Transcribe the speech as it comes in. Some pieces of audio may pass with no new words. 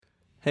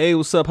Hey,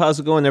 what's up? How's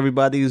it going,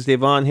 everybody? It's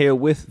Devon here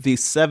with the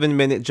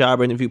 7-Minute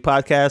Job Interview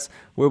Podcast,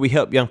 where we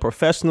help young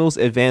professionals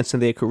advance in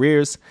their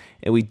careers,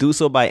 and we do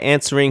so by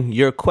answering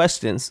your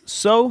questions.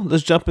 So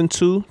let's jump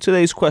into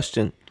today's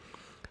question.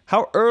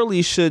 How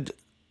early should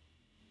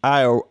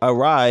I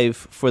arrive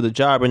for the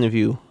job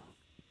interview?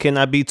 Can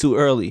I be too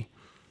early?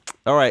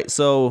 All right,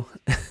 so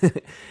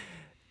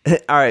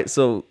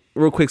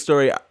real quick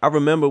story. I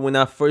remember when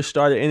I first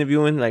started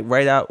interviewing, like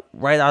right out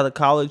of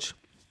college.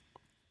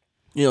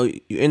 You know,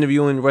 you're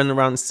interviewing, running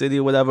around the city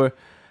or whatever.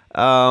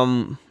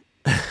 I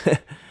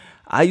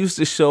used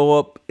to show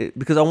up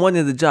because I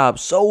wanted the job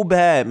so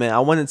bad, man. I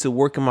wanted to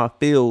work in my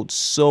field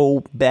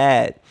so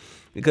bad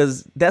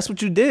because that's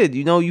what you did.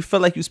 You know, you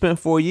felt like you spent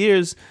 4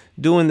 years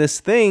doing this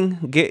thing,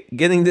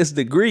 getting this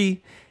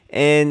degree,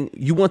 and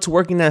you want to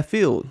work in that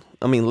field.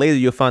 I mean, later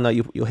you'll find out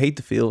you'll hate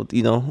the field,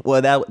 you know.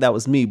 Well, that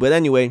was me. But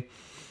anyway,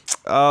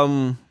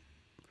 so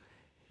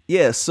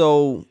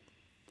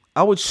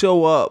I would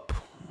show up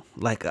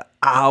like an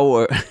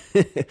hour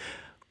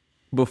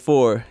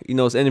before,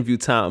 it's interview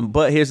time.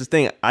 But here's the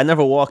thing. I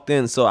never walked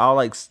in, so I'll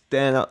like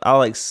stand up,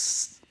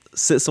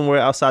 sit somewhere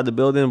outside the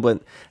building,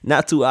 but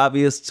not too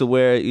obvious to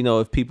where,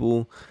 if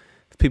people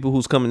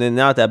who's coming in and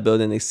out that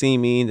building, they see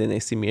me, then they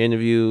see me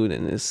interviewed,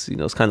 and it's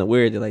kind of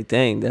weird. They're like,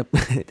 dang, that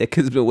that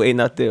kid's been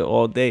waiting out there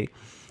all day.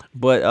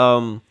 But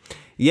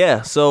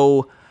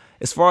so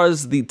as far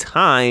as the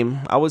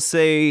time, I would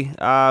say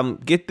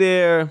get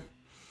there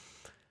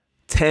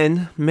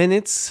 10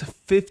 minutes,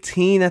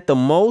 15 at the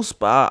most,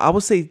 but I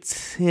would say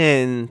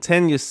 10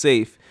 you're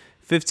safe.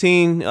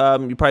 15,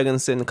 you're probably going to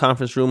sit in the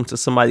conference room till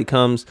somebody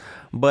comes,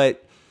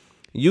 but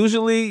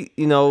usually,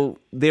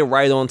 they're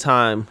right on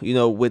time,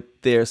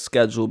 with their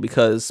schedule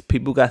because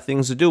people got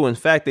things to do. In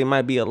fact, they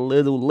might be a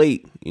little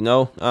late,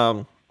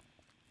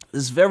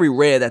 it's very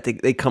rare that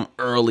they come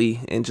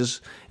early and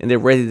they're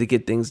ready to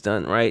get things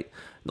done, right?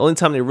 The only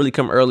time they really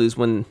come early is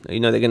when, they're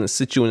going to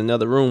sit you in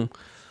another room,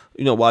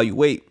 while you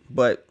wait.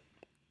 But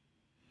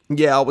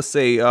yeah, I would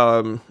say,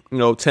 10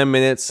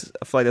 minutes.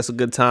 I feel like that's a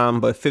good time,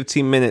 but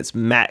 15 minutes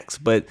max.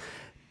 But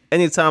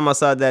anytime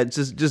outside that,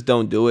 just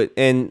don't do it.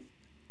 And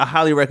I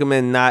highly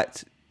recommend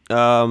not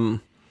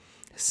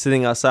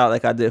sitting outside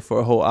like I did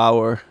for a whole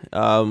hour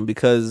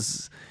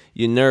because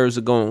your nerves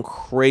are going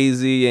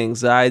crazy.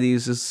 Anxiety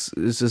is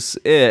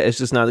it's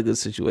just not a good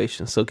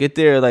situation. So get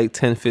there like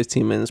 10,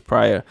 15 minutes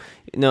prior.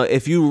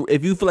 If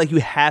you feel like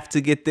you have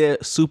to get there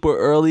super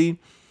early,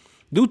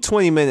 do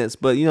 20 minutes,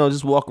 but,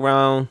 just walk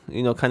around,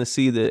 kind of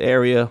see the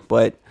area,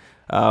 but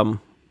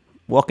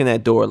walk in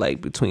that door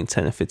like between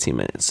 10 and 15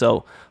 minutes.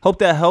 So hope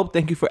that helped.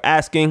 Thank you for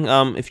asking.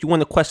 If you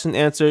want a question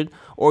answered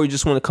or you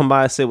just want to come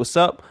by and say what's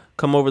up,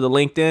 come over to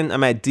LinkedIn.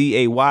 I'm at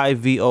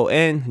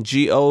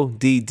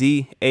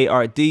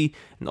DAYVONGODDARD.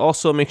 And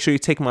also make sure you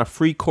take my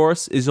free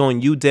course. It's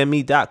on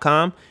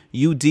udemy.com,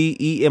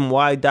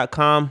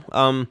 udemy.com.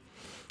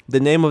 The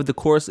name of the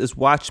course is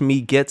Watch Me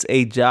Get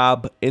a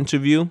Job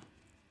Interview.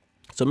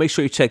 So make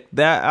sure you check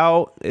that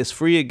out. It's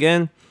free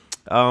again.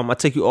 I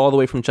take you all the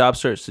way from job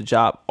search to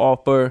job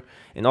offer.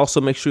 And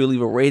also make sure you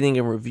leave a rating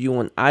and review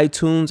on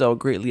iTunes. I would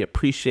greatly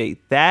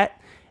appreciate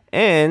that.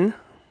 And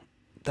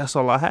that's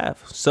all I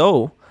have.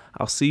 So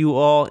I'll see you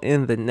all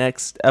in the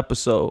next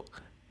episode.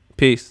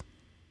 Peace.